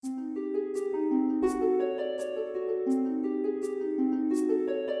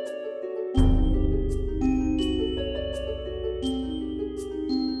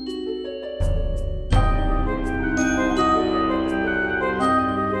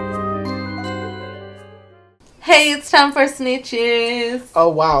Hey, it's time for Snitches. Oh,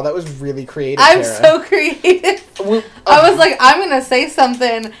 wow. That was really creative, I'm Tara. so creative. I was like, I'm going to say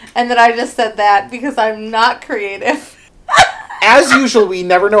something, and then I just said that because I'm not creative. As usual, we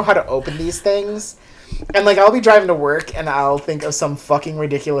never know how to open these things. And, like, I'll be driving to work, and I'll think of some fucking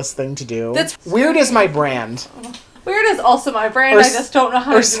ridiculous thing to do. That's Weird is my brand. Weird is also my brand. I just don't know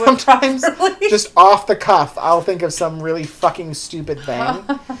how to do it sometimes, properly. just off the cuff, I'll think of some really fucking stupid thing.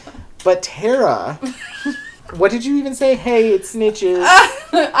 But Tara... What did you even say? Hey, it's Snitches.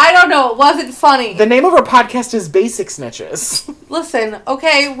 I don't know. It wasn't funny. The name of our podcast is Basic Snitches. Listen,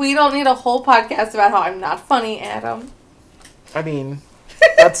 okay, we don't need a whole podcast about how I'm not funny, Adam. I mean,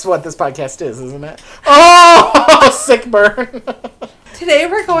 that's what this podcast is, isn't it? Oh, sick burn. Today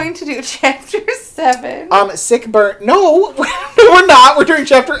we're going to do Chapter 7. Sick burn. No, we're not. We're doing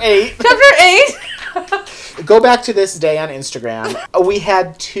Chapter 8. Chapter 8? Go back to this day on Instagram. We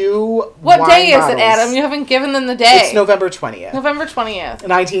had 2 What wine day is bottles. it, Adam? You haven't given them the day. It's November 20th. November 20th.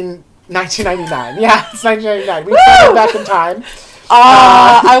 1999. Yeah, it's 1999. We traveled back in time.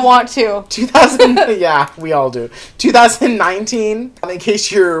 I want to. 2000. Yeah, we all do. 2019. In case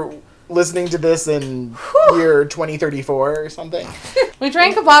you're listening to this in year 2034 or something. We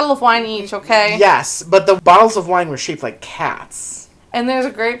drank a bottle of wine each, okay? Yes, but the bottles of wine were shaped like cats. And there's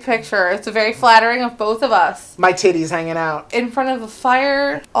a great picture. It's a very flattering of both of us. My titties hanging out. In front of a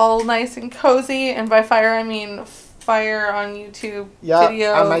fire, all nice and cozy. And by fire, I mean fire on YouTube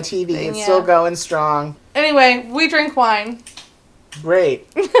video. On my TV. Thing, It's still going strong. Anyway, we drink wine. Great.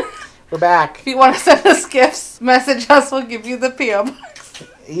 We're back. If you want to send us gifts, message us. We'll give you the P.O. box.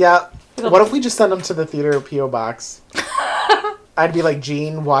 Yep. What if we just send them to the theater P.O. box? I'd be like,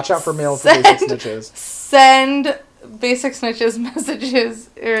 Gene, watch out for mail for Basic Snitches. Send Basic Snitches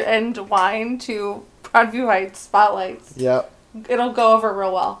messages and wine to Broadview Heights Spotlights. Yep. It'll go over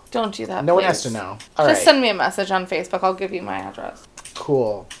real well. Don't do that, No please. one has to know. All Just right. send me a message on Facebook. I'll give you my address.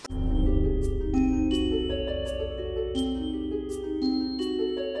 Cool.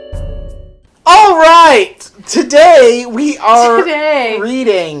 All right. Today we are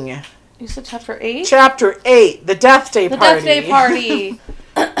reading. You said Chapter 8? Chapter 8, The Death Day The Party. Death Day Party.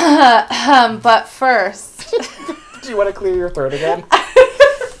 But first... Do you want to clear your throat again?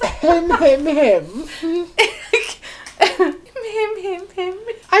 Him. Him.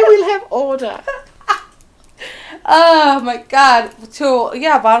 I will have order. Oh my god. So,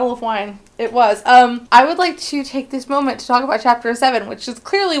 yeah, bottle of wine. It was. I would like to take this moment to talk about Chapter 7, which is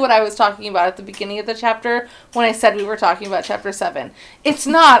clearly what I was talking about at the beginning of the chapter when I said we were talking about Chapter 7. It's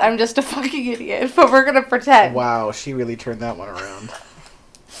not. I'm just a fucking idiot, but we're gonna pretend. Wow, she really turned that one around.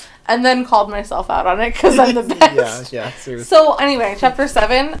 And then called myself out on it because I'm the best. Yeah, seriously. So, anyway, Chapter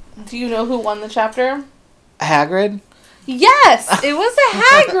 7. Do you know who won the chapter? Hagrid? Yes! It was a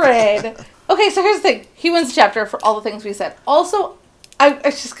Hagrid! Okay, so here's the thing. He wins the chapter for all the things we said. Also, I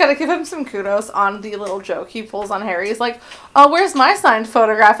just gotta give him some kudos on the little joke he pulls on Harry. He's like, oh, where's my signed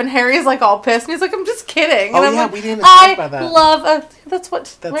photograph? And Harry's like all pissed. And he's like, I'm just kidding. And Oh, I'm yeah, like, we didn't even talk about that. I love... that's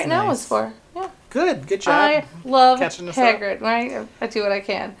what That's right now nice. is for. Yeah. Good job. I love catching us Hagrid, right? I do what I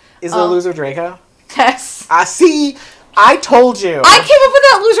can. Is the loser Draco? Yes. I see. I told you. I came up with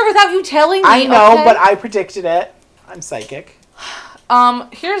that loser without you telling me. I know, okay? but I predicted it. I'm psychic.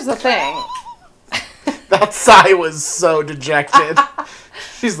 Here's the thing. That sigh was so dejected.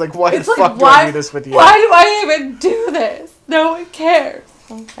 She's like, why the fuck do I do this with you? Why do I even do this? No one cares.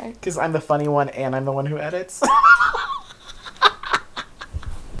 Okay. Because I'm the funny one and I'm the one who edits.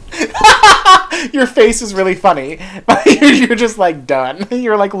 Your face is really funny. You're just like done.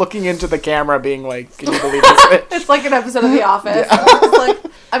 You're like looking into the camera being like, can you believe this bitch? It's like an episode of The Office. Yeah. It's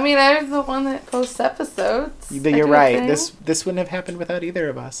like, I mean, I'm the one that posts episodes. You're right. This wouldn't have happened without either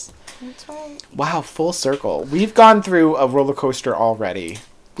of us. That's right. Wow, full circle. We've gone through a roller coaster already.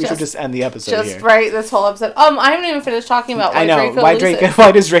 We should just end the episode here. Just right, this whole episode. I haven't even finished talking about why Draco loses.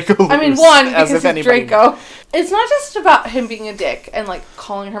 Why does Draco lose? I mean, one, because he's anybody... Draco. It's not just about him being a dick and, like,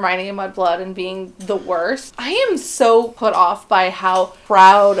 calling Hermione a mudblood and being the worst. I am so put off by how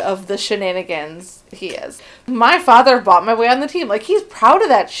proud of the shenanigans he is. My father bought my way on the team. Like, he's proud of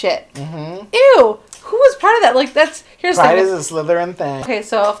that shit. Mm-hmm. Ew. Who was proud of that? Like, here's the Pride thing. is a Slytherin thing. Okay,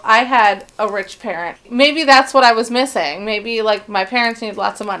 so if I had a rich parent, maybe that's what I was missing. Maybe, like, my parents need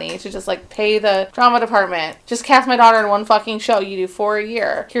lots of money to just, like, pay the drama department. Just cast my daughter in one fucking show. You do 4 a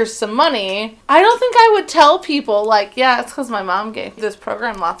year. Here's some money. I don't think I would tell people, like, yeah, it's because my mom gave this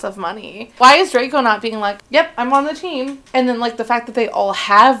program lots of money. Why is Draco not being like, yep, I'm on the team? And then, like, the fact that they all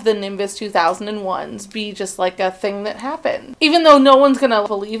have the Nimbus 2001s be just, like, a thing that happened. Even though no one's gonna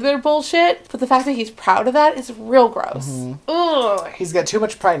believe their bullshit, but the fact that he's proud of that is real gross. Ugh. He's got too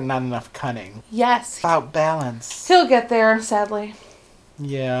much pride and not enough cunning. Yes. About balance. He'll get there, sadly.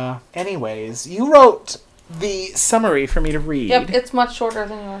 Yeah. Anyways, you wrote the summary for me to read. Yep, it's much shorter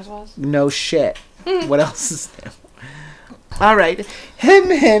than yours was. No shit. What else is there? All right. Him.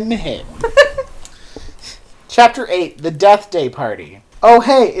 Chapter 8, The Death Day Party. Oh,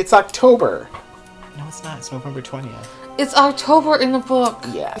 hey, it's October. No, it's not. It's November 20th. It's October in the book.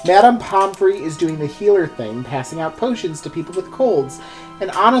 Yeah. Madame Pomfrey is doing the healer thing, passing out potions to people with colds. And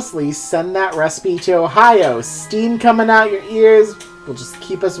honestly, send that recipe to Ohio. Steam coming out your ears will just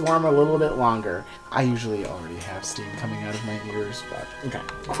keep us warm a little bit longer. I usually already have steam coming out of my ears, but okay.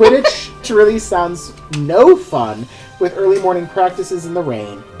 Quidditch really sounds no fun with early morning practices in the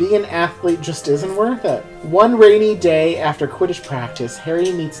rain. Being an athlete just isn't worth it. One rainy day after Quidditch practice,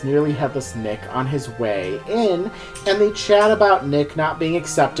 Harry meets nearly headless Nick on his way in, and they chat about Nick not being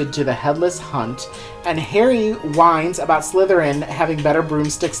accepted to the Headless Hunt, and Harry whines about Slytherin having better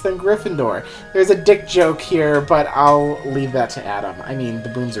broomsticks than Gryffindor. There's a dick joke here, but I'll leave that to Adam. I mean, the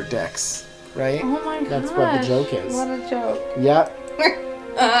brooms are dicks. Right? Oh my god. That's what the joke is. What a joke. Yep.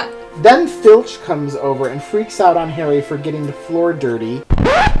 Then Filch comes over and freaks out on Harry for getting the floor dirty.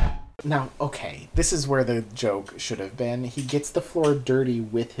 Now, okay, this is where the joke should have been. He gets the floor dirty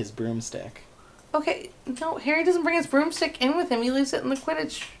with his broomstick. Okay, no, Harry doesn't bring his broomstick in with him. He leaves it in the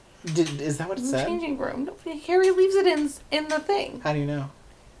Quidditch. Is that what it said? Changing room. No, Harry leaves it in the thing. How do you know?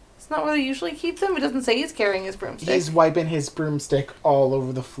 It's not where they usually keep them. It doesn't say he's carrying his broomstick. He's wiping his broomstick all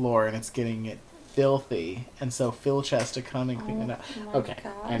over the floor, and it's getting it filthy. And so Filch has to come and clean it up. Okay,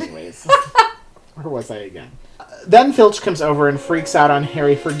 God. Anyways. Where was I again? Then Filch comes over and freaks out on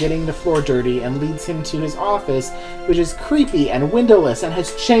Harry for getting the floor dirty and leads him to his office, which is creepy and windowless and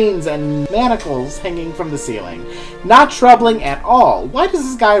has chains and manacles hanging from the ceiling. Not troubling at all. Why does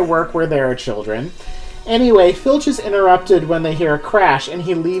this guy work where there are children? Anyway, Filch is interrupted when they hear a crash, and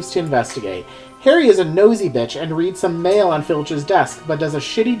he leaves to investigate. Harry is a nosy bitch and reads some mail on Filch's desk, but does a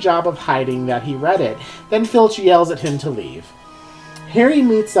shitty job of hiding that he read it. Then Filch yells at him to leave. Harry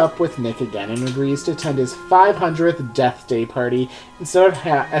meets up with Nick again and agrees to attend his 500th Death Day party instead of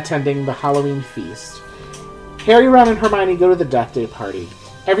attending the Halloween feast. Harry, Ron, and Hermione go to the Death Day party.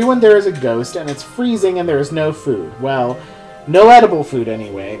 Everyone there is a ghost, and it's freezing and there is no food. Well, no edible food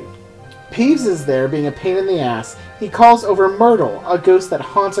anyway. Peeves is there, being a pain in the ass. He calls over Myrtle, a ghost that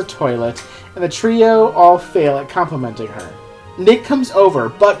haunts a toilet, and the trio all fail at complimenting her. Nick comes over,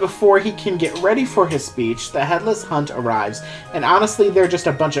 but before he can get ready for his speech, the Headless Hunt arrives, and honestly, they're just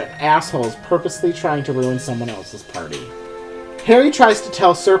a bunch of assholes purposely trying to ruin someone else's party. Harry tries to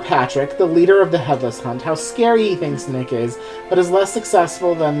tell Sir Patrick, the leader of the Headless Hunt, how scary he thinks Nick is, but is less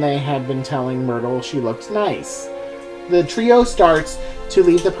successful than they had been telling Myrtle she looked nice. The trio starts to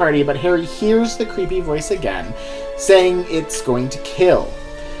leave the party, but Harry hears the creepy voice again, saying it's going to kill.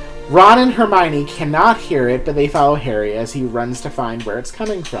 Ron and Hermione cannot hear it, but they follow Harry as he runs to find where it's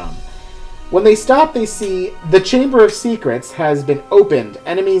coming from. When they stop, they see the Chamber of Secrets has been opened,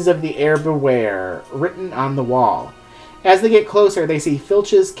 enemies of the air beware, written on the wall. As they get closer, they see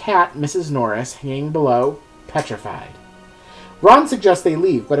Filch's cat, Mrs. Norris, hanging below, petrified. Ron suggests they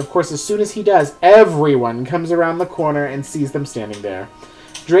leave, but of course as soon as he does, everyone comes around the corner and sees them standing there.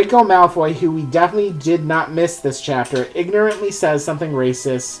 Draco Malfoy, who we definitely did not miss this chapter, ignorantly says something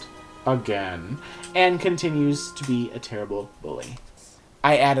racist again, and continues to be a terrible bully.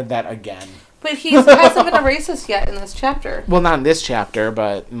 I added that again. But he hasn't been a racist yet in this chapter. Well, not in this chapter,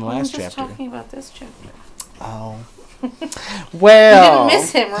 but in the last chapter. I'm just talking about this chapter. Oh. Well. You didn't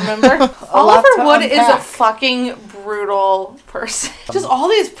miss him, remember? Oliver Wood is a fucking brutal person. Just all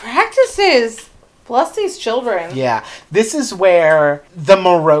these practices. Bless these children. Yeah. This is where the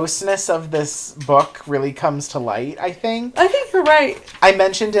moroseness of this book really comes to light, I think. I think you're right. I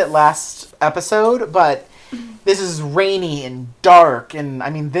mentioned it last episode, but this is rainy and dark, and I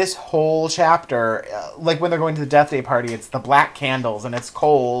mean, this whole chapter, like when they're going to the Death Day party, it's the black candles, and it's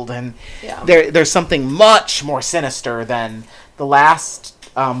cold, and there's something much more sinister than the last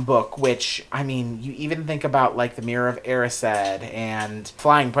book, which, I mean, you even think about, like, the Mirror of Erised and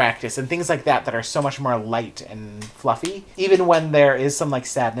Flying Practice and things like that are so much more light and fluffy. Even when there is some, like,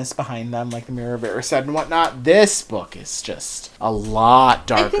 sadness behind them, like the Mirror of Erised and whatnot, this book is just a lot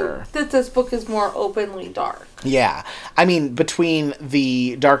darker. I think that this book is more openly dark. Yeah. I mean, between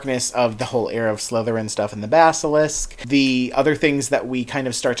the darkness of the whole era of Slytherin stuff and the Basilisk, the other things that we kind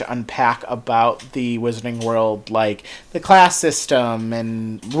of start to unpack about the Wizarding world, like the class system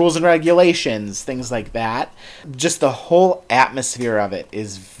and rules and regulations, things like that, just the whole atmosphere of it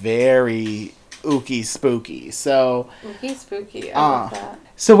is very ooky spooky. So Ooky spooky. I love that.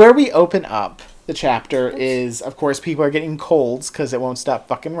 So where we open up the chapter is, of course, people are getting colds because it won't stop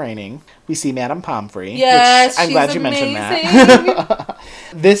fucking raining. We see Madame Pomfrey. Yes, which I'm glad you mentioned that.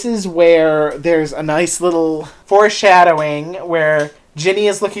 This is where there's a nice little foreshadowing where Ginny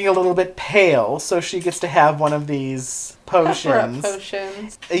is looking a little bit pale, so she gets to have one of these potions.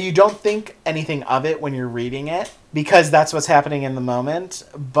 You don't think anything of it when you're reading it, because that's what's happening in the moment,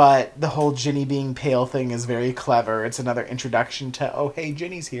 but the whole Ginny being pale thing is very clever. It's another introduction to, oh, hey,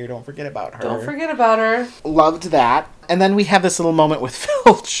 Ginny's here, don't forget about her. Don't forget about her. Loved that. And then we have this little moment with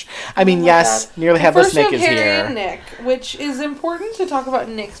Filch. I mean, yes, God. Nearly Headless Nick is Harry here. And Nick, which is important to talk about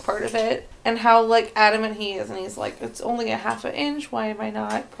Nick's part of it, and how, like, adamant he is, and he's like, it's only a half an inch, why am I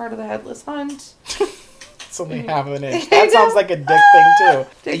not part of the Headless Hunt? It's only half of an inch. That sounds like a dick thing, too.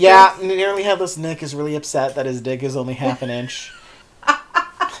 Dick Yeah, Nearly Headless Nick is really upset that his dick is only half an inch.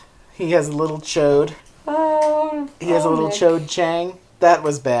 He has a little chode. He has a little Nick. chode chang. That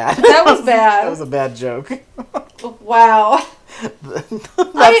was bad. That was bad. That was a bad joke. Wow.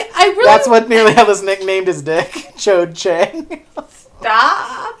 I really... That's what Nearly Headless Nick named his dick. Chode chang.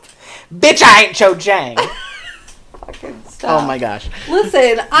 Stop. Bitch, I ain't chode chang. Fucking stop. Oh my gosh.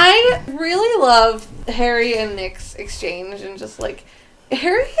 Listen, I really love Harry and Nick's exchange, and just like,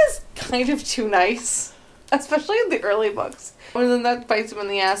 Harry is kind of too nice, especially in the early books. And then that bites him in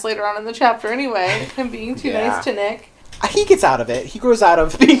the ass later on in the chapter anyway, him being too nice to Nick. He gets out of it. He grows out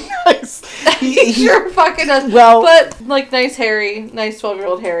of being nice. He sure fucking does. Well, but, like, nice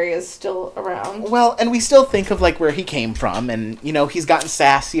 12-year-old Harry is still around. Well, and we still think of, like, where he came from, and, you know, he's gotten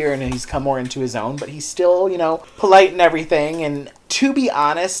sassier and he's come more into his own, but he's still, you know, polite and everything, and to be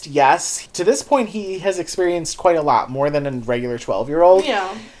honest, yes, to this point he has experienced quite a lot, more than a regular 12-year-old.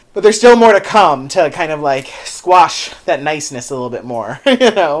 Yeah. But there's still more to come to kind of, like, squash that niceness a little bit more,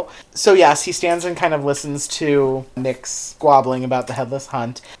 you know? So, yes, he stands and kind of listens to Nick squabbling about the Headless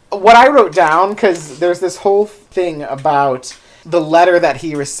Hunt. What I wrote down, because there's this whole thing about the letter that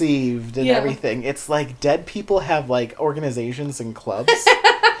he received and everything. It's like dead people have, like, organizations and clubs.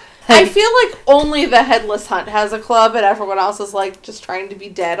 I feel like only the Headless Hunt has a club, and everyone else is, like, just trying to be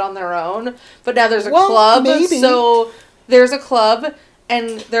dead on their own. But now there's a club, maybe. So there's a club...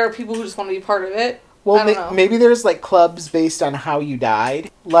 And there are people who just want to be part of it. Well, I don't know. Maybe there's, like, clubs based on how you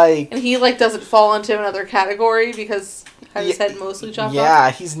died. Like... And he, like, doesn't fall into another category because he had his head mostly chopped off. Yeah,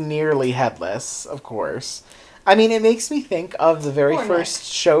 he's nearly headless, of course. I mean, it makes me think of the very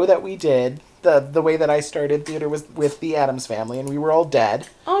first show that we did. The way that I started theater was with the Addams Family, and we were all dead.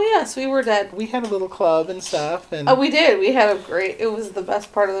 Oh, yes, we were dead. We had a little club and stuff. And oh, we did. We had a great... It was the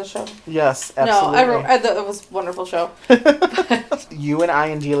best part of the show. Yes, absolutely. No, it was a wonderful show. You and I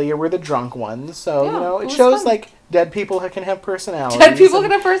and Delia were the drunk ones, so, yeah, you know, it shows, fun. Like, dead people can have personalities. Dead people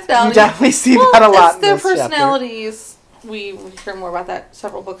can have personalities. You definitely see that a lot in this chapter. Their personalities... We hear more about that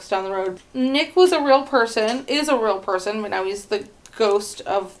several books down the road. Nick was a real person, is a real person, but now he's the ghost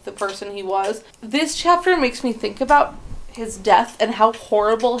of the person he was. This chapter makes me think about his death and how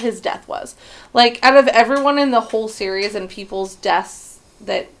horrible his death was. Like, out of everyone in the whole series and people's deaths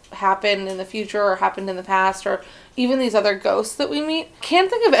that happened in the future or happened in the past, or even these other ghosts that we meet,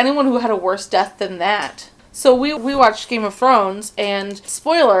 can't think of anyone who had a worse death than that. So we watched Game of Thrones, and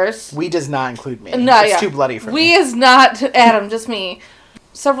spoilers... We does not include me. No, it's too bloody for me. We is not Adam, just me.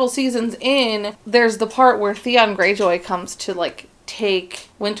 Several seasons in, there's the part where Theon Greyjoy comes to, like, take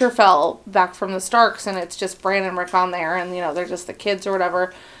Winterfell back from the Starks, and it's just Bran and Rick on there, and, you know, they're just the kids or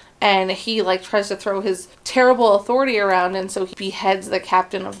whatever, and he, like, tries to throw his terrible authority around, and so he beheads the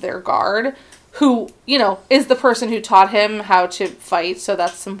captain of their guard, who, you know, is the person who taught him how to fight, so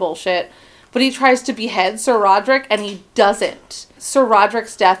that's some bullshit. But he tries to behead Sir Roderick, and he doesn't. Sir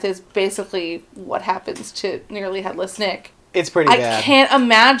Roderick's death is basically what happens to Nearly Headless Nick. It's pretty bad. I can't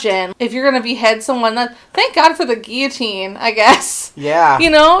imagine if you're going to behead someone. Thank God for the guillotine, I guess. Yeah. You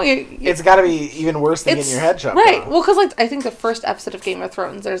know? It's got to be even worse than getting your head chopped off. Right. Well, because, like, I think the first episode of Game of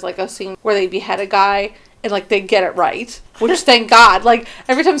Thrones, there's, like, a scene where they behead a guy, and, like, they get it right. Which, thank God. Like,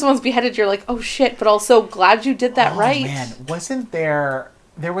 every time someone's beheaded, you're like, oh, shit, but also glad you did that right. Oh, man. Wasn't there...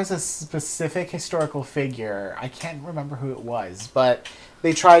 There was a specific historical figure, I can't remember who it was, but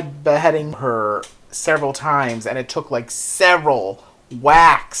they tried beheading her several times, and it took, like, several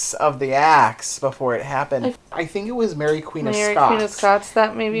whacks of the axe before it happened. I think it was Mary Queen of Scots. Mary Queen of Scots,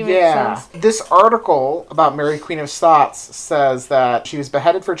 that maybe makes sense. This article about Mary Queen of Scots says that she was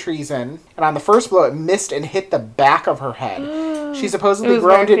beheaded for treason, and on the first blow it missed and hit the back of her head. She supposedly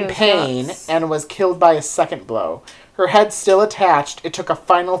groaned in pain and was killed by a second blow. Her head still attached. It took a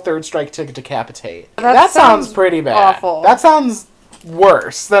final third strike to decapitate. That sounds pretty bad. Awful. That sounds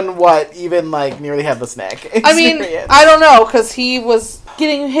worse than what even, like, Nearly Headless Nick I mean, I don't know, because he was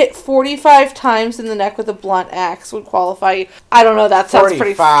getting hit 45 times in the neck with a blunt axe would qualify. I don't know, that sounds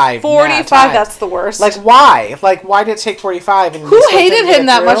pretty... 45, that's the worst. Like, why? Like, why did it take 45? And who hated him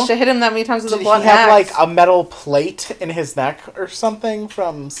that much to hit him that many times with a blunt axe? Did he have, like, a metal plate in his neck or something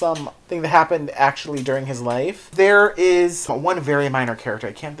from something that happened actually during his life? There is one very minor character.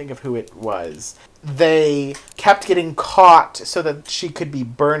 I can't think of who it was. They kept getting caught so that she could be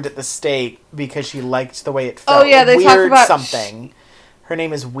burned at the stake because she liked the way it felt. Oh, yeah, they talk about... something. Her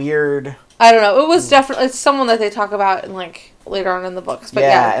name is Weird... I don't know. It was definitely... It's someone that they talk about in, like, later on in the books. But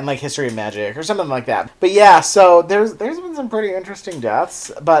yeah, and, like, History of Magic or something like that. But, yeah, so there's been some pretty interesting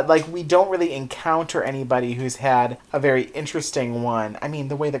deaths. But, like, we don't really encounter anybody who's had a very interesting one. I mean,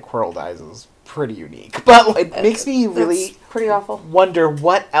 the way that Quirrell dies is pretty unique. But it makes me really... pretty awful. Wonder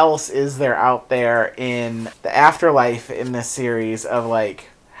what else is there out there in the afterlife in this series of, like...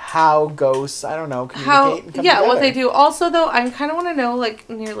 how ghosts, I don't know, communicate and come together. What they do. Also, though, I kind of want to know, like,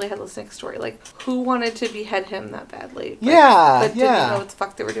 Nearly Headless Nick's story. Like, who wanted to behead him that badly? But didn't know what the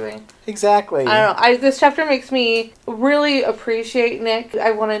fuck they were doing. Exactly. I don't know. This chapter makes me really appreciate Nick.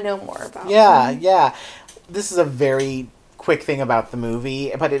 I want to know more about him. Yeah. This is a very quick thing about the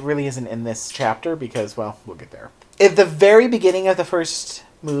movie, but it really isn't in this chapter because, well, we'll get there. At the very beginning of the first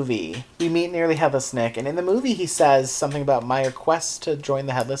movie, we meet Nearly Headless Nick, and in the movie he says something about my request to join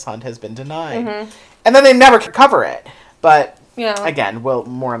the Headless Hunt has been denied. Mm-hmm. And then they never cover it. But, again,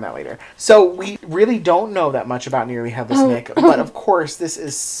 more on that later. So we really don't know that much about Nearly Headless Nick, but of course this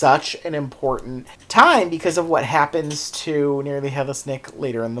is such an important time because of what happens to Nearly Headless Nick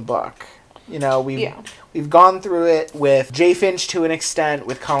later in the book. You know, we've gone through it with Jay Finch to an extent,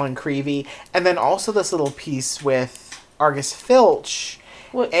 with Colin Creevey, and then also this little piece with Argus Filch.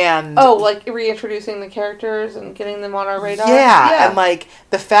 And like reintroducing the characters and getting them on our radar? Yeah, and like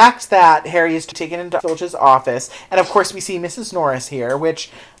the fact that Harry is taken into Filch's office, and of course we see Mrs. Norris here,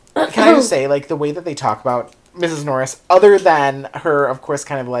 which, can I just say, like the way that they talk about Mrs. Norris, other than her, of course,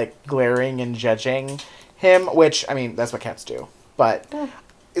 kind of like glaring and judging him, which, I mean, that's what cats do. But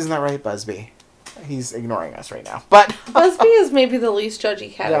isn't that right, Busby? He's ignoring us right now. But Busby is maybe the least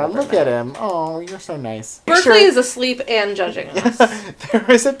judgy cat I've ever look met. at him. Oh, you're so nice. Berkeley is asleep and judging us. There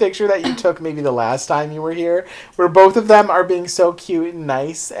was a picture that you took maybe the last time you were here where both of them are being so cute and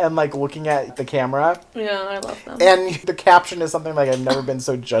nice and like looking at the camera. Yeah, I love them. And the caption is something like, I've never been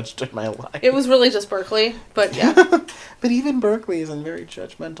so judged in my life. It was really just Berkeley, but yeah. But even Berkeley isn't very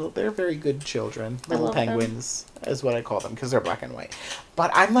judgmental. They're very good children. Little penguins is what I call them because they're black and white. But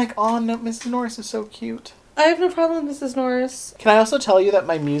I'm like, oh no, Mrs. Norris is so cute. I have no problem with Mrs. Norris. Can I also tell you that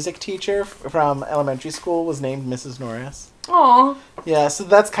my music teacher from elementary school was named Mrs. Norris? Aw. Yeah, so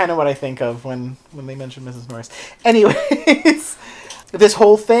that's kind of what I think of when they mention Mrs. Norris. Anyways, this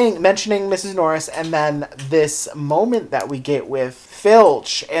whole thing, mentioning Mrs. Norris, and then this moment that we get with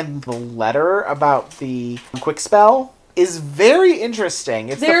Filch and the letter about the quick spell is very interesting.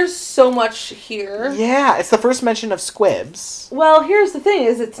 There's so much here. Yeah, it's the first mention of squibs. Well, here's the thing,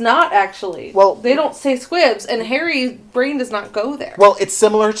 is it's not actually. Well, they don't say squibs, and Harry's brain does not go there. Well, it's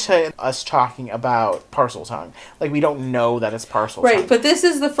similar to us talking about Parseltongue. Like, we don't know that it's Parseltongue. Right, but this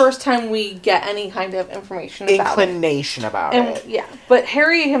is the first time we get any kind of information about Inclination about it. Yeah, but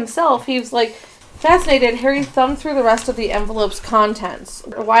Harry himself, he was like, fascinated. Harry thumbed through the rest of the envelope's contents.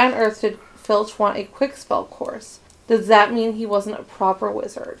 Why on earth did Filch want a quick spell course? Does that mean he wasn't a proper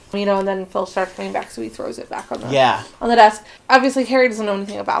wizard? You know, and then Phil starts coming back, so he throws it back on the desk. Obviously, Harry doesn't know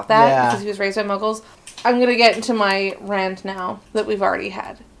anything about that because he was raised by muggles. I'm going to get into my rant now that we've already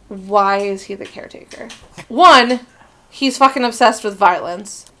had. Why is he the caretaker? 1, he's fucking obsessed with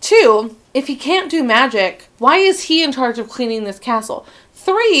violence. 2, if he can't do magic, why is he in charge of cleaning this castle?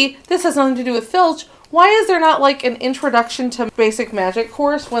 3, this has nothing to do with Filch. Why is there not, like, an introduction to basic magic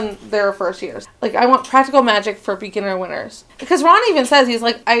course when they're first years? Like, I want practical magic for beginner winners. Because Ron even says, he's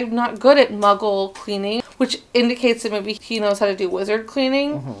like, I'm not good at muggle cleaning, which indicates that maybe he knows how to do wizard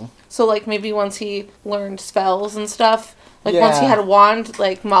cleaning. Mm-hmm. So, like, maybe once he learned spells and stuff, like, once he had a wand,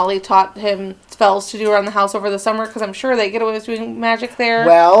 like, Molly taught him spells to do around the house over the summer, because I'm sure they get away with doing magic there.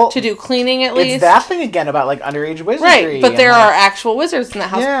 Well, to do cleaning, at least. It's that thing again about, like, underage wizardry. Right, but there are actual wizards in the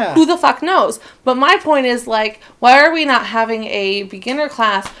house. Yeah. Who the fuck knows? But my point is, like, why are we not having a beginner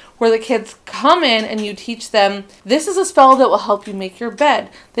class where the kids come in and you teach them, this is a spell that will help you make your bed.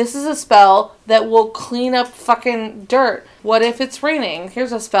 This is a spell that will clean up fucking dirt. What if it's raining?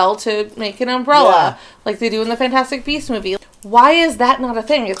 Here's a spell to make an umbrella, like they do in the Fantastic Beasts movie. why is that not a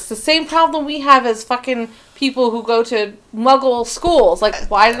thing? It's the same problem we have as fucking people who go to Muggle schools. Like,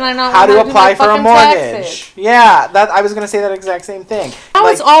 why did I not how learn to apply for a mortgage? Taxes? Yeah, I was gonna say that exact same thing. Now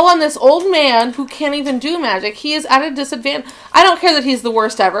it's all on this old man who can't even do magic. He is at a disadvantage. I don't care that he's the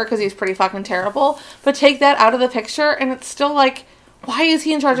worst ever, because he's pretty fucking terrible, but take that out of the picture, and it's still like, why is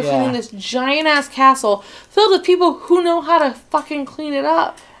he in charge of cleaning this giant-ass castle filled with people who know how to fucking clean it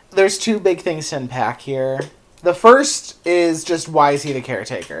up? There's two big things to unpack here. The first is just, why is he the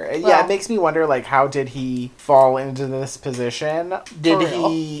caretaker? Well, yeah, it makes me wonder, like, how did he fall into this position? Did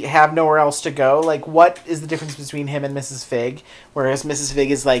he have nowhere else to go? Like, what is the difference between him and Mrs. Fig? Whereas Mrs.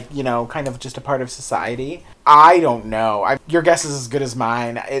 Fig is, like, you know, kind of just a part of society. I don't know. Your guess is as good as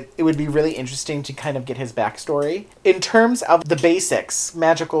mine. It would be really interesting to kind of get his backstory. In terms of the basics,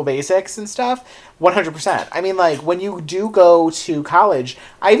 magical basics and stuff, 100%. I mean, like, when you do go to college,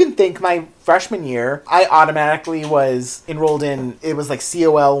 I even think my freshman year, I automatically was enrolled in, it was like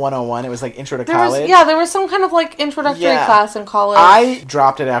COL 101. It was like Intro to College. There was some kind of like introductory class in college. I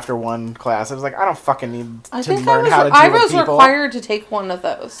dropped it after one class. I was like, I don't fucking need to learn how to deal with people. I was required to take one of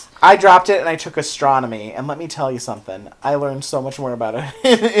those. I dropped it and I took astronomy. And let me tell you something. I learned so much more about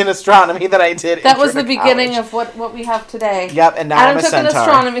it in astronomy than I did That was the beginning of what we have today. Yep, and now I'm a centaur. Adam took an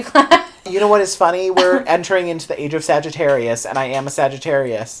astronomy class. You know what is funny? We're entering into the age of Sagittarius, and I am a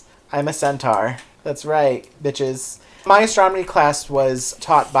Sagittarius. I'm a centaur. That's right, bitches. My astronomy class was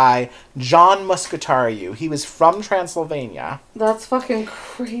taught by John Muscatariu. He was from Transylvania. That's fucking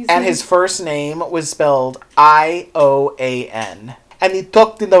crazy. And his first name was spelled Ioan. And he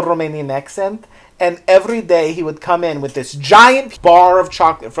talked in the Romanian accent. And every day he would come in with this giant bar of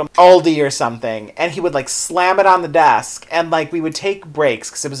chocolate from Aldi or something. And he would, like, slam it on the desk. And, like, we would take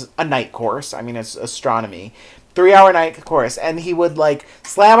breaks because it was a night course. I mean, it's astronomy. 3-hour night course. And he would, like,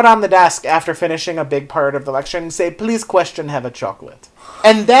 slam it on the desk after finishing a big part of the lecture and say, please question, have a chocolate.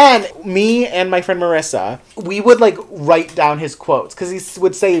 And then me and my friend Marissa, we would, like, write down his quotes. Because he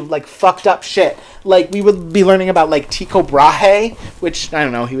would say, like, fucked up shit. Like, we would be learning about, like, Tycho Brahe, which, I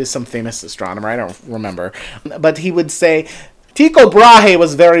don't know, he was some famous astronomer. I don't remember. But he would say, Tycho Brahe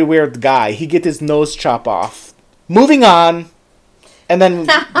was a very weird guy. He get his nose chopped off. Moving on. And then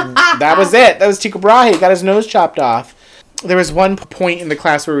that was it. That was Tycho Brahe. He got his nose chopped off. There was one point in the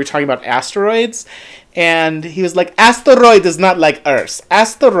class where we were talking about asteroids. And he was like, asteroid is not like Earth.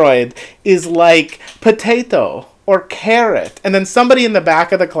 Asteroid is like potato or carrot. And then somebody in the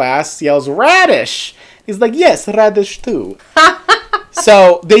back of the class yells, radish. He's like, yes, radish too.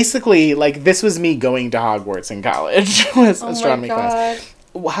 So basically, like, this was me going to Hogwarts in college. Was astronomy class.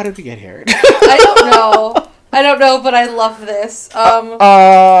 How did we get here? I don't know, but I love this.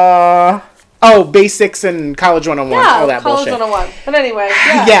 Basics and College 101. Yeah, all that College bullshit. 101. But anyway,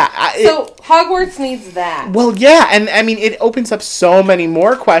 yeah. So Hogwarts needs that. Well, yeah, and I mean, it opens up so many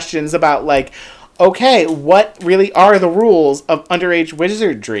more questions about, like, okay, what really are the rules of underage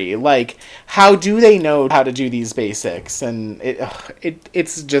wizardry? Like, how do they know how to do these basics? And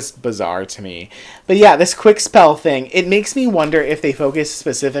it's just bizarre to me. But yeah, this quick spell thing, it makes me wonder if they focus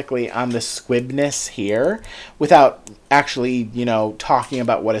specifically on the squibness here without actually, you know, talking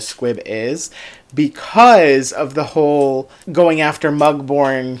about what a squib is, because of the whole going after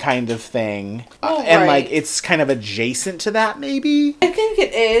Mugborn kind of thing. And, like, it's kind of adjacent to that, maybe? I think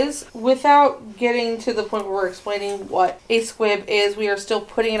it is. Without getting to the point where we're explaining what a squib is, we are still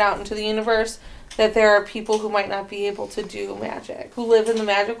putting it out into the universe that there are people who might not be able to do magic, who live in the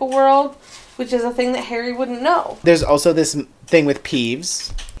magical world, which is a thing that Harry wouldn't know. There's also this thing with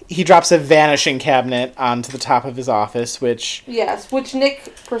Peeves. He drops a vanishing cabinet onto the top of his office, which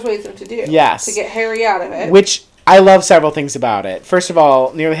Nick persuades him to do. Yes. To get Harry out of it. Which I love several things about it. First of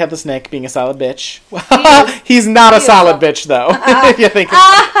all, Nearly Headless Nick being a solid bitch. He's not a solid bitch, though. If you think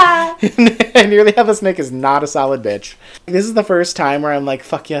Nearly Headless Nick is not a solid bitch. This is the first time where I'm like,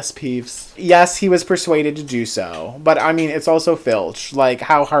 fuck yes, Peeves. Yes, he was persuaded to do so. But, I mean, it's also Filch. Like,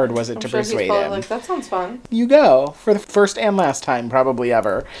 how hard was it to persuade him? Like, that sounds fun. You go. For the first and last time, probably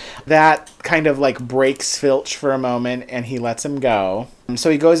ever. That kind of, like, breaks Filch for a moment, and he lets him go. So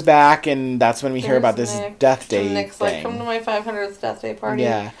he goes back, and that's when we hear about this death day and Nick's thing. Like, come to my 500th death day party.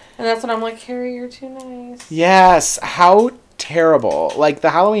 Yeah. And that's when I'm like, Harry, you're too nice. Yes. How terrible. Like,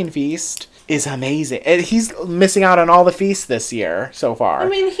 the Halloween feast is amazing. And he's missing out on all the feasts this year so far. I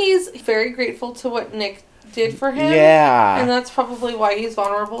mean, he's very grateful to what Nick did for him. Yeah. And that's probably why he's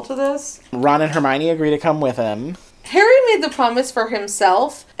vulnerable to this. Ron and Hermione agree to come with him. Harry made the promise for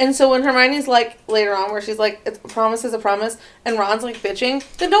himself, and so when Hermione's like, later on, where she's like, a promise is a promise, and Ron's like bitching,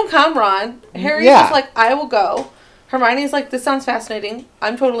 then don't come, Ron. Harry's just like, I will go. Hermione's like, this sounds fascinating.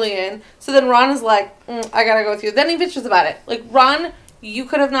 I'm totally in. So then Ron is like, I gotta go with you. Then he bitches about it. Like, Ron, you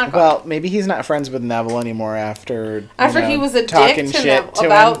could have not gone. Well, maybe he's not friends with Neville anymore after he was a dick to Neville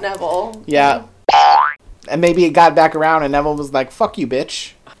about Neville. Yeah. And maybe it got back around and Neville was like, fuck you,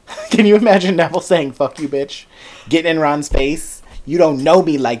 bitch. Can you imagine Neville saying, fuck you, bitch? Getting in Ron's face? You don't know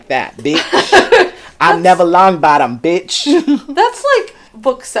me like that, bitch. I'm Neville Longbottom, bitch. That's like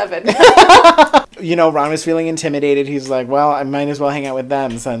book 7. Ron was feeling intimidated. He's like, well, I might as well hang out with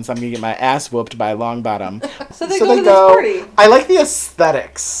them since I'm going to get my ass whooped by Longbottom. So they go to this party. I like the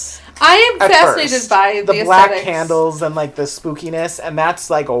aesthetics. I am fascinated by the black aesthetics. candles and like the spookiness, and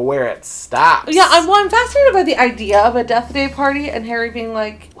that's like where it stops. Yeah, I'm fascinated by the idea of a Death Day party and Harry being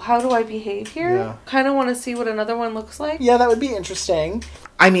like, how do I behave here? Yeah. Kind of want to see what another one looks like. Yeah, that would be interesting.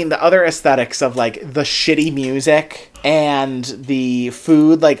 I mean, the other aesthetics of like the shitty music and the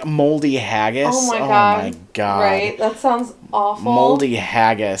food, like moldy haggis. Oh my god. Right, that sounds awful. Moldy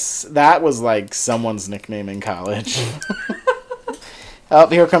haggis. That was like someone's nickname in college. Oh,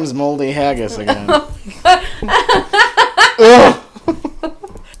 here comes Moldy Haggis again.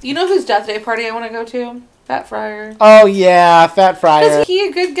 You know whose Death Day party I want to go to? Fat Friar. Oh, yeah, Fat Friar. Because he's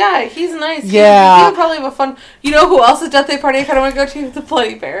a good guy. He's nice. Yeah. He would probably have a fun... You know who else's Death Day party I kind of want to go to? The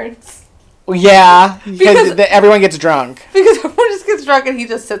Bloody Barons. Yeah, because everyone gets drunk. Because everyone just gets drunk and he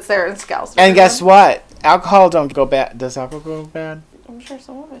just sits there and scowls. And guess what? Alcohol don't go bad. Does alcohol go bad? I'm sure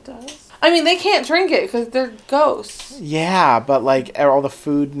some of it does. I mean, they can't drink it because they're ghosts. Yeah, but like all the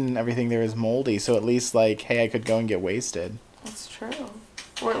food and everything there is moldy, so at least like, hey, I could go and get wasted. That's true.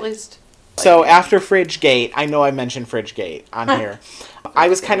 Or at least... So after Fridgegate, I know I mentioned Fridgegate on here. I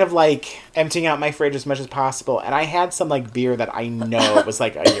was kind of like emptying out my fridge as much as possible, and I had some like beer that I know was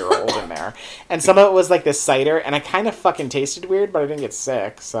like a year old in there. And some of it was like this cider, and I kind of fucking tasted weird, but I didn't get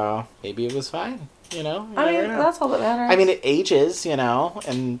sick, so maybe it was fine. I mean, that's all that matters. I mean, it ages,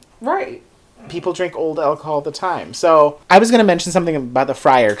 and... Right. People drink old alcohol all the time. So, I was going to mention something about the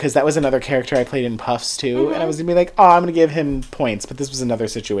Friar, because that was another character I played in Puffs, too. Mm-hmm. And I was going to be like, I'm going to give him points. But this was another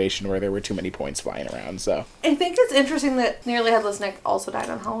situation where there were too many points flying around, so... I think it's interesting that Nearly Headless Nick also died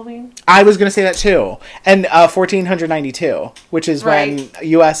on Halloween. I was going to say that, too. And 1492, which is when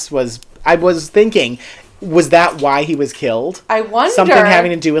U.S. was... I was thinking... Was that why he was killed? I wonder. Something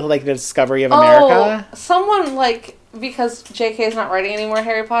having to do with, like, the discovery of America? Someone, like... Because J.K. is not writing any more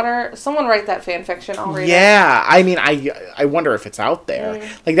Harry Potter, someone write that fan fiction. I'll read it. Yeah, I mean, I wonder if it's out there.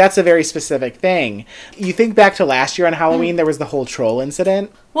 Like, that's a very specific thing. You think back to last year on Halloween, there was the whole troll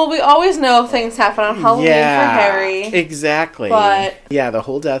incident. Well, we always know things happen on Halloween for Harry. Exactly. But... Yeah, the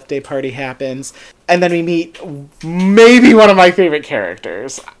whole Death Day party happens. And then we meet maybe one of my favorite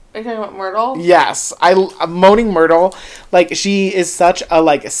characters. Are you talking about Myrtle? Yes. Moaning Myrtle, like, she is such a,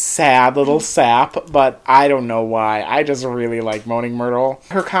 like, sad little sap, but I don't know why. I just really like Moaning Myrtle.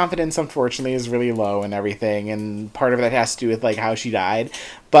 Her confidence, unfortunately, is really low and everything, and part of that has to do with, like, how she died.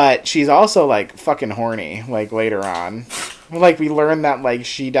 But she's also, like, fucking horny, like, later on. Like, we learned that, like,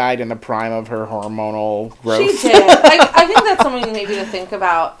 she died in the prime of her hormonal growth. She did. I think that's something maybe to think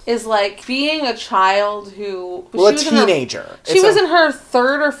about, is, like, being a child who... Well, a teenager. She was in her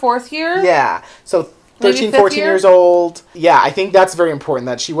 3rd or 4th year? Yeah. So 13, 14 years old. Yeah, I think that's very important,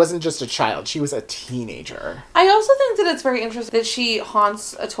 that she wasn't just a child. She was a teenager. I also think that it's very interesting that she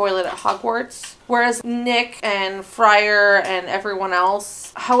haunts a toilet at Hogwarts. Whereas Nick and Friar and everyone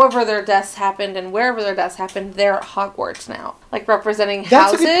else, however their deaths happened and wherever their deaths happened, they're at Hogwarts now. Like, representing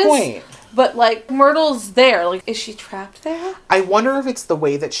houses. That's a good point. But, like, Myrtle's there. Like, is she trapped there? I wonder if it's the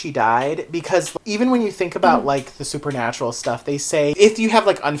way that she died, because even when you think about, like, the supernatural stuff, they say, if you have,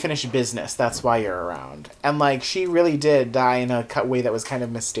 like, unfinished business, that's why you're around. And, like, she really did die in a way that was kind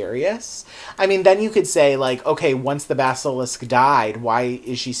of mysterious. I mean, then you could say, like, okay, once the basilisk died, why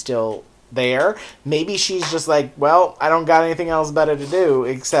is she still there? Maybe she's just like, well, I don't got anything else better to do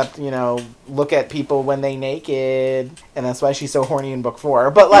except, look at people when they naked, and that's why she's so horny in book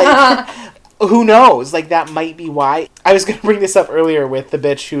 4. But, like, who knows? Like, that might be why. I was gonna bring this up earlier with the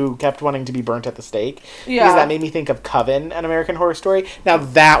bitch who kept wanting to be burnt at the stake. Yeah. Because that made me think of Coven, an American Horror Story. Now,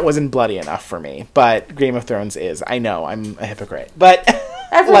 that wasn't bloody enough for me, but Game of Thrones is. I know, I'm a hypocrite. But...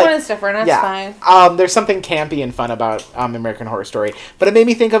 Everyone is different, that's fine. There's something campy and fun about American Horror Story. But it made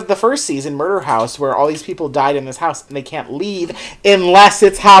me think of the first season, Murder House, where all these people died in this house and they can't leave unless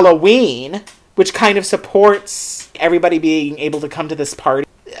it's Halloween, which kind of supports everybody being able to come to this party.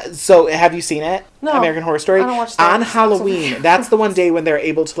 So, have you seen it? No. American Horror Story? I don't watch that. On Halloween. That's the one day when they're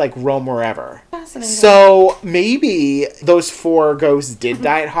able to, like, roam wherever. Fascinating. So, maybe those 4 ghosts did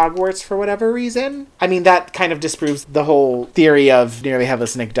die at Hogwarts for whatever reason. I mean, that kind of disproves the whole theory of Nearly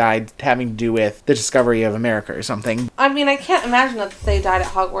Headless Nick died having to do with the discovery of America or something. I mean, I can't imagine that they died at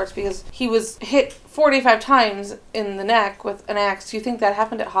Hogwarts because he was hit 45 times in the neck with an axe. Do you think that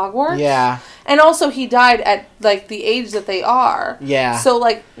happened at Hogwarts? Yeah. And also, he died at, like, the age that they are. Yeah. So,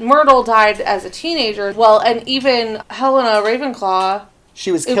 like, Myrtle died as a teenager. Well, and even Helena Ravenclaw...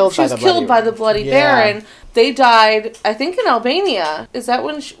 She was killed by the Bloody Baron. They died, I think, in Albania. Is that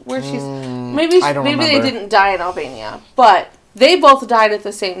where she's... Maybe they didn't die in Albania. But they both died at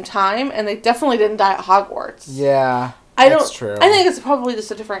the same time, and they definitely didn't die at Hogwarts. Yeah. That's true. I think it's probably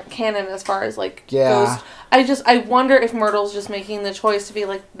just a different canon as far as, like, ghost. I wonder if Myrtle's just making the choice to be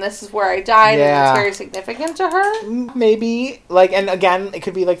like, this is where I died, and it's very significant to her. Maybe. Like, and again, it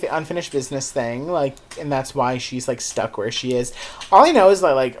could be, like, the unfinished business thing, like, and that's why she's, like, stuck where she is. All I know is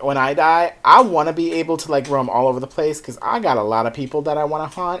that, like, when I die, I want to be able to, like, roam all over the place, because I got a lot of people that I want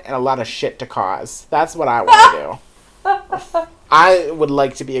to haunt, and a lot of shit to cause. That's what I want to do. I would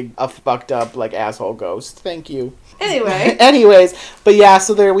like to be a fucked up, like, asshole ghost. Thank you. Anyways, but yeah,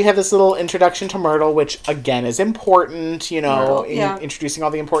 so there we have this little introduction to Myrtle, which again is important, you know, introducing all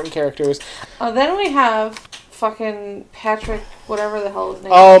the important characters. Then we have fucking Patrick, whatever the hell his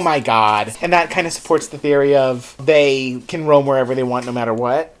name is. Oh my god. And that kind of supports the theory of they can roam wherever they want no matter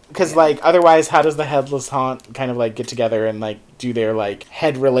what. Because, like, otherwise, how does the Headless Haunt kind of, like, get together and, like, do their, like,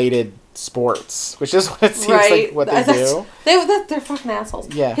 head-related sports? Which is what it seems like what they do. They're fucking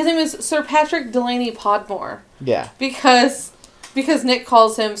assholes. Yeah. His name is Sir Patrick Delaney Podmore. Yeah. Because Nick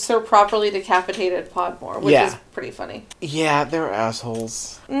calls him Sir Properly Decapitated Podmore, which is pretty funny. Yeah, they're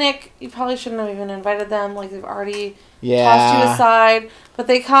assholes. Nick, you probably shouldn't have even invited them. Like, they've already tossed you aside. But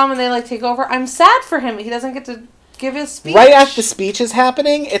they come and they, like, take over. I'm sad for him. He doesn't get to give his speech. Right after the speech is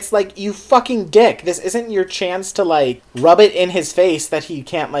happening, it's like, you fucking dick. This isn't your chance to, like, rub it in his face that he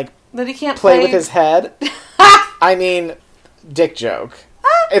can't, like, play with his head. I mean, dick joke.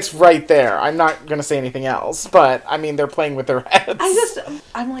 It's right there. I'm not going to say anything else, but, I mean, they're playing with their heads.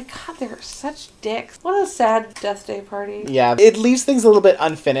 I'm like, God, they're such dicks. What a sad death day party. Yeah, it leaves things a little bit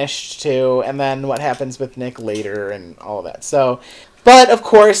unfinished, too, and then what happens with Nick later and all of that. So, but, of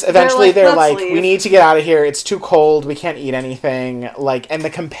course, eventually they're like, we need to get out of here. It's too cold. We can't eat anything. Like, and the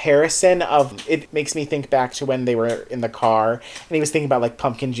comparison of it makes me think back to when they were in the car and he was thinking about, like,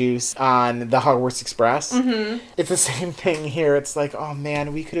 pumpkin juice on the Hogwarts Express. Mm-hmm. It's the same thing here. It's like, oh,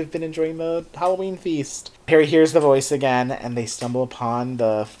 man, we could have been enjoying the Halloween feast. Harry hears the voice again, and they stumble upon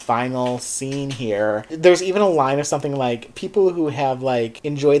the final scene here. There's even a line of something like, people who have, like,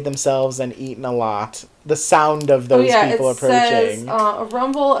 enjoyed themselves and eaten a lot. The sound of those people approaching. Says, a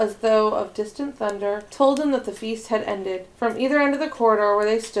rumble as though of distant thunder told them that the feast had ended. From either end of the corridor where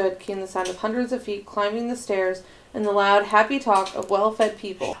they stood came the sound of hundreds of feet climbing the stairs and the loud, happy talk of well-fed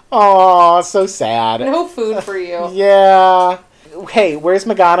people. Aw, so sad. No food for you. Yeah. Hey, where's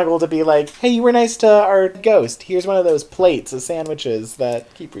McGonagall to be like, hey, you were nice to our ghost. Here's one of those plates of sandwiches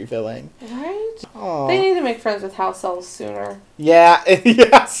that keep refilling. Right? Aww. They need to make friends with house elves sooner. Yeah,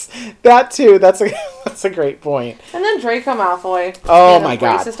 yes. That too. That's a great point. And then Draco Malfoy. Oh my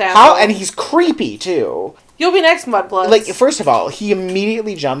god. How, and he's creepy too. You'll be next, Mudbloods. Like, first of all, he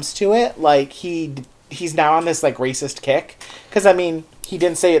immediately jumps to it. Like, he's now on this, like, racist kick. Because, I mean, he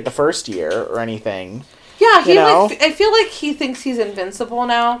didn't say it the first year or anything. Yeah, I feel like he thinks he's invincible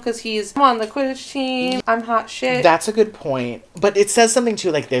now because he's on the Quidditch team. I'm hot shit. That's a good point. But it says something too,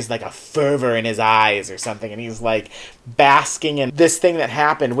 like there's like a fervor in his eyes or something, and he's like basking in this thing that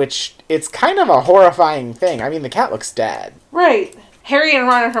happened, which it's kind of a horrifying thing. I mean, the cat looks dead. Right. Harry and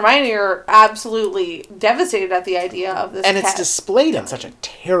Ron and Hermione are absolutely devastated at the idea of this. And it's displayed in such a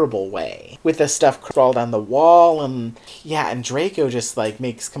terrible way. With the stuff crawled on the wall and Draco just like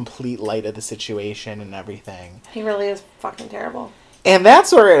makes complete light of the situation and everything. He really is fucking terrible. And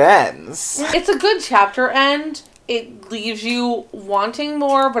that's where it ends. It's a good chapter end. It leaves you wanting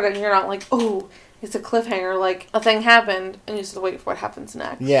more, but you're not like, oh, it's a cliffhanger. Like, a thing happened and you just have to wait for what happens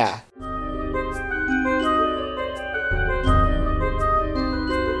next. Yeah.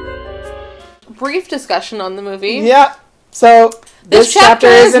 Brief discussion on the movie. Yeah. So, this chapter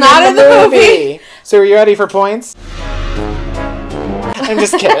is not in the movie. So, are you ready for points? I'm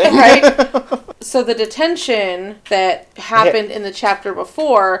just kidding. Right? So, the detention that happened in the chapter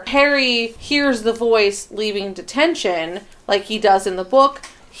before, Harry hears the voice leaving detention, like he does in the book.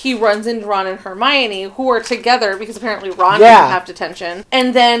 He runs into Ron and Hermione, who are together because apparently Ron doesn't have detention.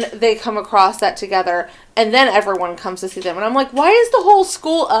 And then they come across that together. And then everyone comes to see them. And I'm like, why is the whole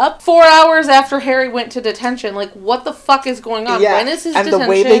school up 4 hours after Harry went to detention? Like, what the fuck is going on? Yeah, When is his and detention? the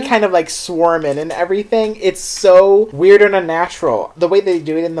way they kind of, like, swarm in and everything, it's so weird and unnatural. The way they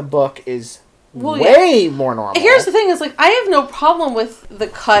do it in the book is way more normal. Here's the thing is, like, I have no problem with the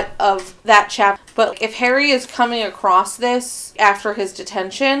cut of that chapter, but if Harry is coming across this after his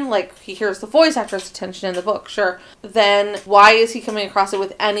detention, like, he hears the voice after his detention in the book, sure, then why is he coming across it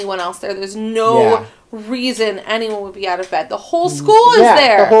with anyone else there? There's no reason anyone would be out of bed. The whole school is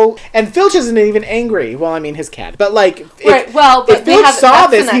there. And Filch isn't even angry. Well, I mean, his cat. But, like, if but Filch saw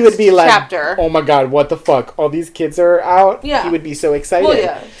this, he would be like, oh my god, what the fuck? All these kids are out? Yeah. He would be so excited. Well,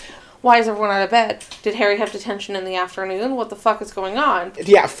 yeah. Why is everyone out of bed? Did Harry have detention in the afternoon? What the fuck is going on?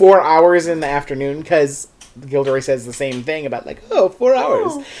 Yeah, 4 hours in the afternoon, because Gilderoy says the same thing about, like, 4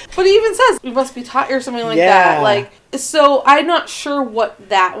 hours. But he even says, we must be taught or something like that. Like, so I'm not sure what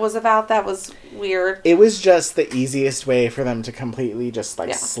that was about. That was weird. It was just the easiest way for them to completely just,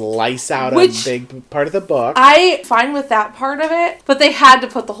 like, slice out a big part of the book. I fine with that part of it, but they had to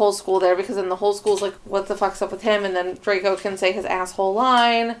put the whole school there because then the whole school's like, what the fuck's up with him? And then Draco can say his asshole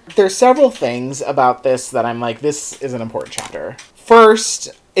line. There's several things about this that I'm like, this is an important chapter.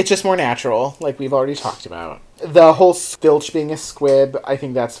 First, it's just more natural, like we've already talked about. The whole Filch being a squib, I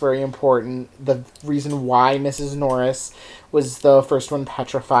think that's very important. The reason why Mrs. Norris was the first one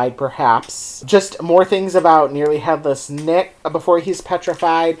petrified, perhaps. Just more things about Nearly Headless Nick before he's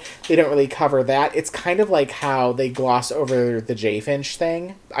petrified. They don't really cover that. It's kind of like how they gloss over the J. Finch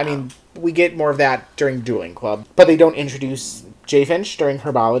thing. I mean, we get more of that during Dueling Club, but they don't introduce J. Finch during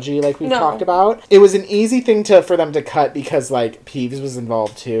Herbology like we've talked about. It was an easy thing for them to cut because, like, Peeves was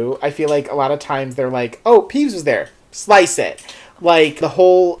involved too. I feel like a lot of times they're like, oh, Peeves was there. Slice it. Like, the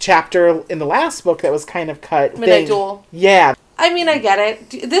whole chapter in the last book that was kind of cut. Midnight Duel. Yeah. I mean, I get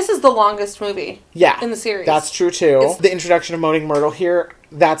it. This is the longest movie in the series. That's true, too. The introduction of Moaning Myrtle here,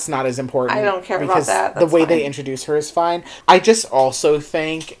 that's not as important. I don't care about that. That's the way they introduce her is fine. I just also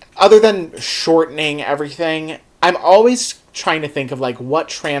think, other than shortening everything, I'm always trying to think of, like, what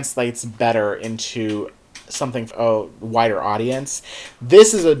translates better into something for a wider audience.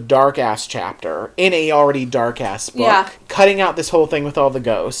 This is a dark-ass chapter in a already dark-ass book. Yeah. Cutting out this whole thing with all the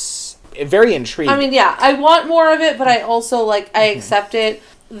ghosts. Very intriguing. I mean, yeah, I want more of it, but I also, like, I accept it.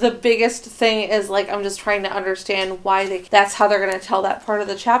 The biggest thing is, like, I'm just trying to understand why that's how they're going to tell that part of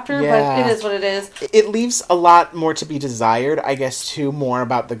the chapter, but it is what it is. It leaves a lot more to be desired, I guess, too, more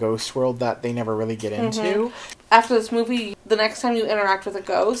about the ghost world that they never really get into. After this movie, the next time you interact with a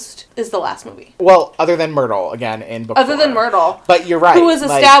ghost is the last movie. Well, other than Myrtle, again, in book 4. Other than Myrtle. But you're right. Who is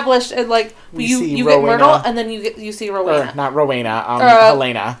established, and, like, you get Myrtle, and then you see Rowena. Or, not Rowena,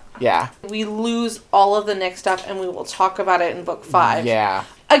 Helena. Yeah. We lose all of the Nick stuff, and we will talk about it in book 5. Yeah.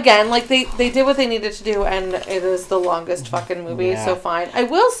 Again, like, they did what they needed to do, and it is the longest fucking movie, so fine. I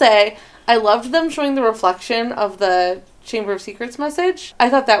will say, I loved them showing the reflection of the Chamber of Secrets message. I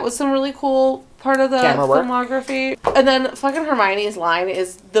thought that was some really cool part of the filmography. And then fucking Hermione's line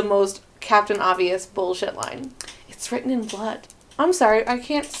is the most Captain Obvious bullshit line. It's written in blood. I'm sorry, I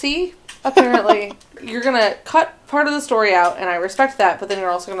can't see. Apparently, you're gonna cut part of the story out, and I respect that, but then you're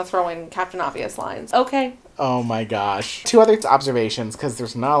also gonna throw in Captain Obvious lines. Okay. Oh my gosh. 2 other observations, because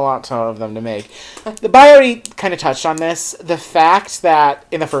there's not a lot of them to make. The bio already kind of touched on this. The fact that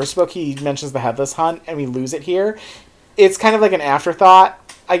in the first book he mentions the Headless Hunt, and we lose it here, it's kind of like an afterthought,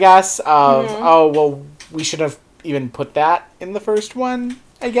 I guess, of, oh, well, we should have even put that in the first one,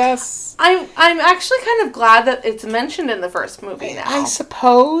 I guess. I'm actually kind of glad that it's mentioned in the first movie now. I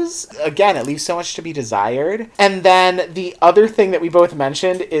suppose. Again, it leaves so much to be desired. And then the other thing that we both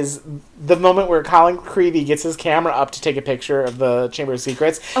mentioned is the moment where Colin Creevey gets his camera up to take a picture of the Chamber of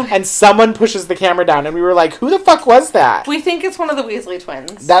Secrets, and someone pushes the camera down, and we were like, who the fuck was that? We think it's one of the Weasley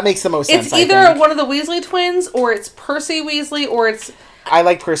twins. That makes the most sense, It's either one of the Weasley twins, or it's Percy Weasley, or it's... I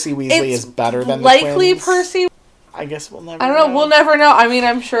like Percy Weasley is better than the twins. Likely Percy. I guess we'll never know. I don't know. We'll never know. I mean,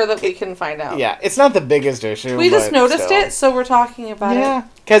 I'm sure that we can find out. Yeah, it's not the biggest issue. We just noticed it, so we're talking about it. Yeah,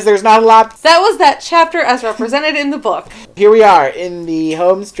 because there's not a lot. That was that chapter as represented in the book. Here we are in the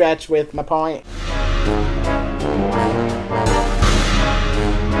home stretch with my point.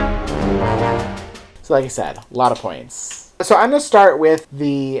 So like I said, a lot of points. So I'm going to start with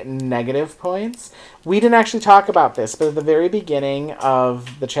the negative points. We didn't actually talk about this, but at the very beginning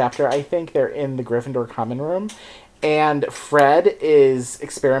of the chapter, I think they're in the Gryffindor common room, and Fred is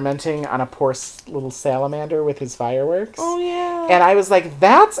experimenting on a poor little salamander with his fireworks. Oh, yeah. And I was like,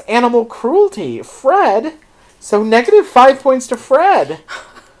 that's animal cruelty. Fred? So -5 points to Fred.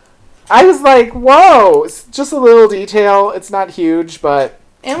 I was like, whoa. It's just a little detail. It's not huge, but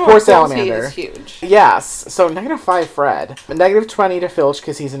Animal Poor cruelty salamander. is huge. Yes, so -5 Fred. -20 to Filch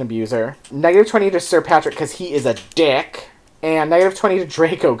because he's an abuser. -20 to Sir Patrick because he is a dick. And -20 to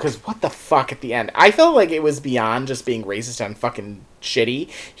Draco because what the fuck at the end? I felt like it was beyond just being racist and fucking shitty.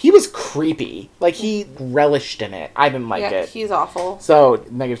 He was creepy. Like, he relished in it. I didn't like it. He's awful. So,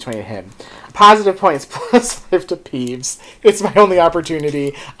 -20 to him. Positive points, +5 to Peeves. It's my only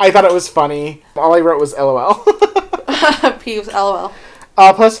opportunity. I thought it was funny. All I wrote was LOL. Peeves, LOL.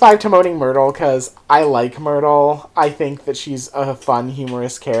 +5 to Moaning Myrtle, because I like Myrtle. I think that she's a fun,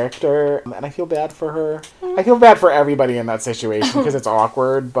 humorous character, and I feel bad for her. I feel bad for everybody in that situation, because it's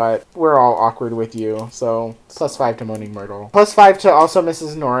awkward, but we're all awkward with you, so +5 to Moaning Myrtle. +5 to also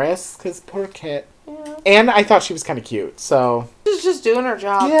Mrs. Norris, because poor Kit. Yeah. And I thought she was kind of cute, so... She's just doing her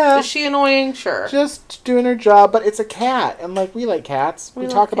job. Yeah. Is she annoying? Sure. Just doing her job, but it's a cat, and, like, we like cats. We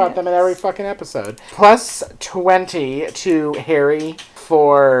talk about them in every fucking episode. +20 to Harry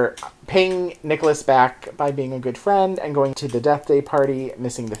for paying Nicholas back by being a good friend and going to the Death Day party,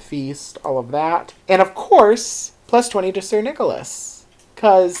 missing the feast, all of that. And, of course, +20 to Sir Nicholas,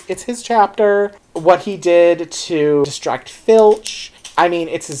 because it's his chapter, what he did to distract Filch. I mean,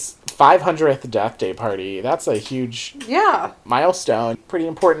 it's his 500th Death Day party. That's a huge milestone. Pretty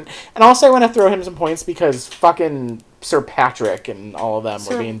important. And also I want to throw him some points because fucking Sir Patrick and all of them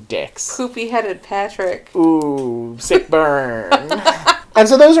were being dicks. Poopy-headed Patrick. Ooh, sick burn. And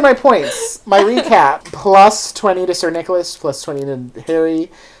so those are my points. My recap. +20 to Sir Nicholas, +20 to Harry,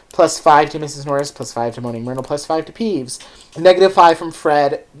 +5 to Mrs. Norris, +5 to Moaning Myrtle, +5 to Peeves. -5 from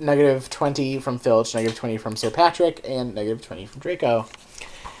Fred, -20 from Filch, -20 from Sir Patrick, and -20 from Draco.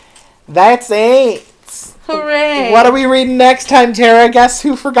 That's it. Hooray! What are we reading next time, Tara? Guess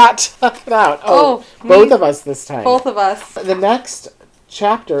who forgot to talk it out? Both of us this time. Both of us. The next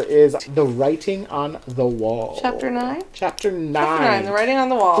chapter is The Writing on the Wall. Chapter 9? Chapter 9. Chapter 9, The Writing on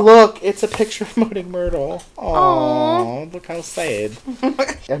the Wall. Look, it's a picture of Moaning Myrtle. Aww, look how sad.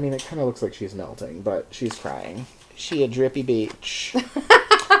 I mean, it kind of looks like she's melting, but she's crying. She a drippy beach.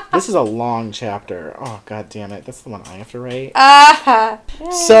 This is a long chapter. Oh, god damn it. That's the one I have to write.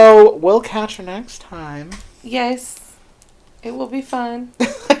 So, we'll catch her next time. Yes. It will be fun. I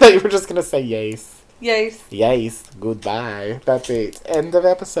thought you were just going to say yes. Yes. Yes. Goodbye. That's it. End of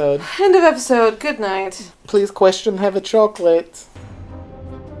episode. End of episode. Good night. Please question have a chocolate.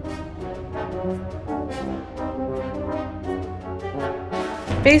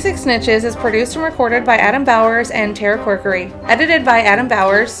 Basic Snitches is produced and recorded by Adam Bowers and Tara Corkery. Edited by Adam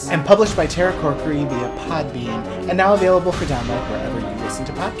Bowers. And published by Tara Corkery via Podbean. And now available for download wherever you listen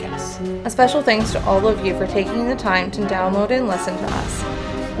to podcasts. A special thanks to all of you for taking the time to download and listen to us.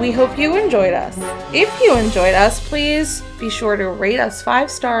 We hope you enjoyed us. If you enjoyed us, please be sure to rate us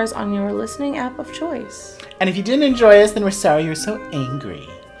 5 stars on your listening app of choice. And if you didn't enjoy us, then we're sorry you're so angry.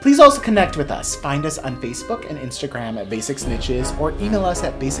 Please also connect with us. Find us on Facebook and Instagram at Basic Snitches or email us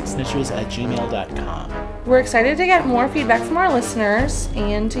at basicsnitches@gmail.com. We're excited to get more feedback from our listeners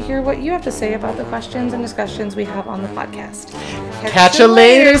and to hear what you have to say about the questions and discussions we have on the podcast. Catch you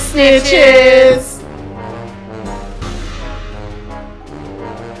later, snitches!